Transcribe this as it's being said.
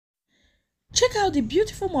Check out the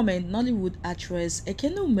beautiful moment Nollywood actress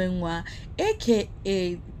Ekene Umenwa,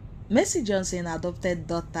 aka Mercy Johnson adopted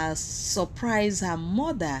daughter, surprised her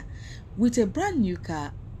mother with a brand new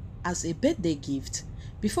car as a birthday gift.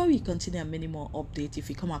 Before we continue and many more updates, if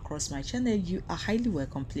you come across my channel, you are highly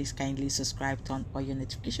welcome. Please kindly subscribe, turn on your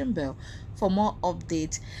notification bell for more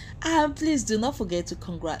updates. And please do not forget to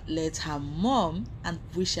congratulate her mom and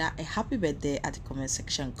wish her a happy birthday at the comment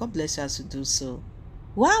section. God bless you as you do so.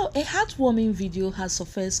 Wow, a heartwarming video has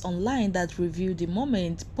surfaced online that revealed the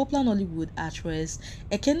moment popular Nollywood actress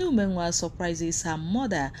Ekene Umenwa surprises her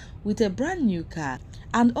mother with a brand new car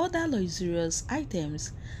and other luxurious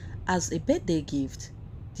items as a birthday gift.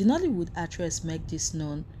 The Nollywood actress made this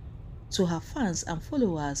known to her fans and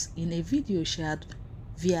followers in a video shared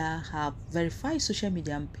via her verified social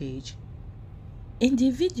media page. In the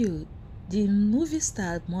video, the movie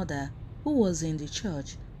star mother, who was in the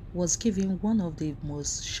church, was given one of the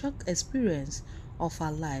most shocked experiences of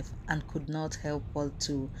her life and could not help but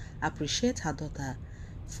to appreciate her daughter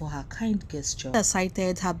for her kind gesture. She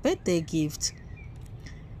cited her birthday gift.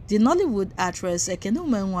 The Nollywood actress Ekene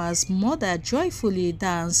Umenwa's mother joyfully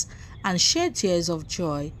danced and shed tears of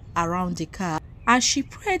joy around the car as she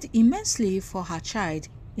prayed immensely for her child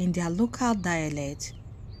in their local dialect.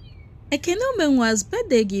 Ekene Umenwa's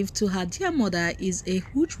birthday gift to her dear mother is a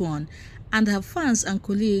huge one, and her fans and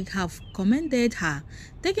colleagues have commended her.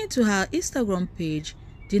 Taken to her Instagram page,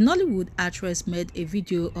 the Nollywood actress made a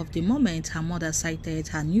video of the moment her mother sighted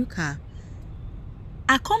her new car.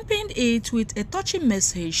 Accompanying it with a touching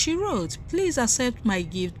message, she wrote, "Please accept my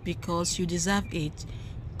gift because you deserve it.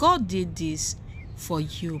 God did this for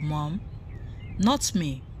you, Mom, not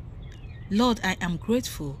me. Lord, I am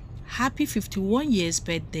grateful. Happy 51 years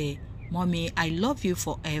birthday. Mommy, I love you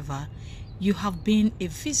forever. You have been a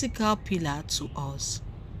physical pillar to us.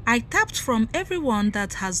 I tapped from everyone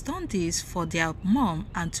that has done this for their mom,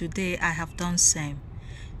 and today I have done same.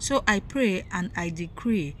 So I pray and I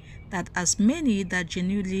decree that as many that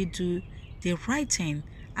genuinely do the right thing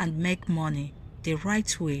and make money the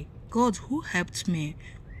right way, God who helped me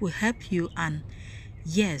will help you." And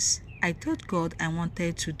yes, I told God I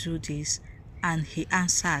wanted to do this, and He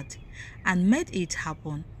answered and made it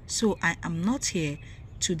happen. So I am not here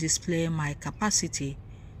to display my capacity,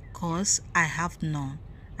 cause I have none.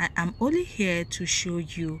 I am only here to show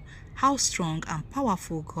you how strong and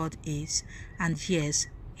powerful God is, and yes,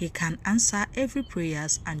 He can answer every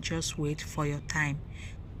prayers, and just wait for your time.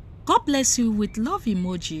 God bless you with love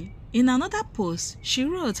emoji. In another post, she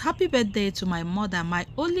wrote, "Happy birthday to my mother, my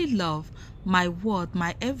only love, my world,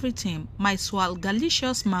 my everything, my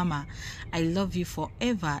swagalicious mama. I love you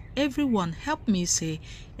forever. Everyone help me say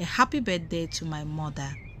a happy birthday to my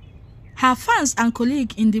mother." Her fans and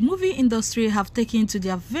colleagues in the movie industry have taken to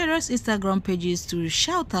their various Instagram pages to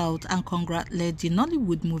shout out and congratulate the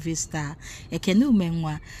Nollywood movie star Ekene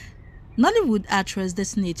Umenwa. Nollywood actress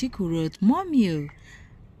Destiny Etiku wrote, "Mommy,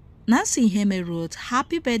 Nancy Heme wrote,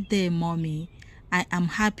 "Happy birthday, Mommy. I am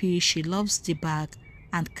happy she loves the bag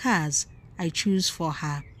and cars I choose for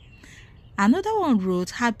her." Another one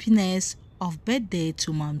wrote, "Happiness of birthday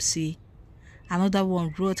to Momsy." Another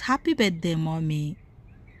one wrote, "Happy birthday, Mommy."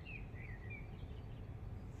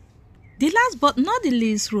 The last but not the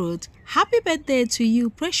least wrote, "Happy birthday to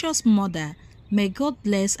you, precious mother. May God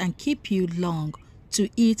bless and keep you long to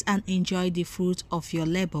eat and enjoy the fruit of your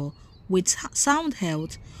labor with sound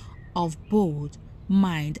health of both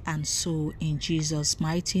mind and soul. In Jesus'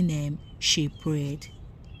 mighty name, she prayed."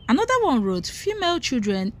 Another one wrote, "Female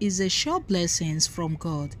children is a sure blessings from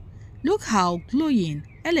God. Look how glowing,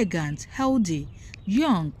 elegant, healthy,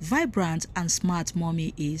 young, vibrant, and smart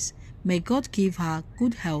mommy is. May God give her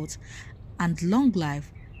good health and long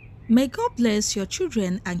life. May God bless your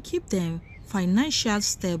children and keep them financially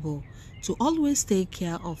stable to always take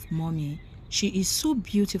care of mommy. She is so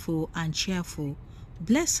beautiful and cheerful.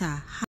 Bless her."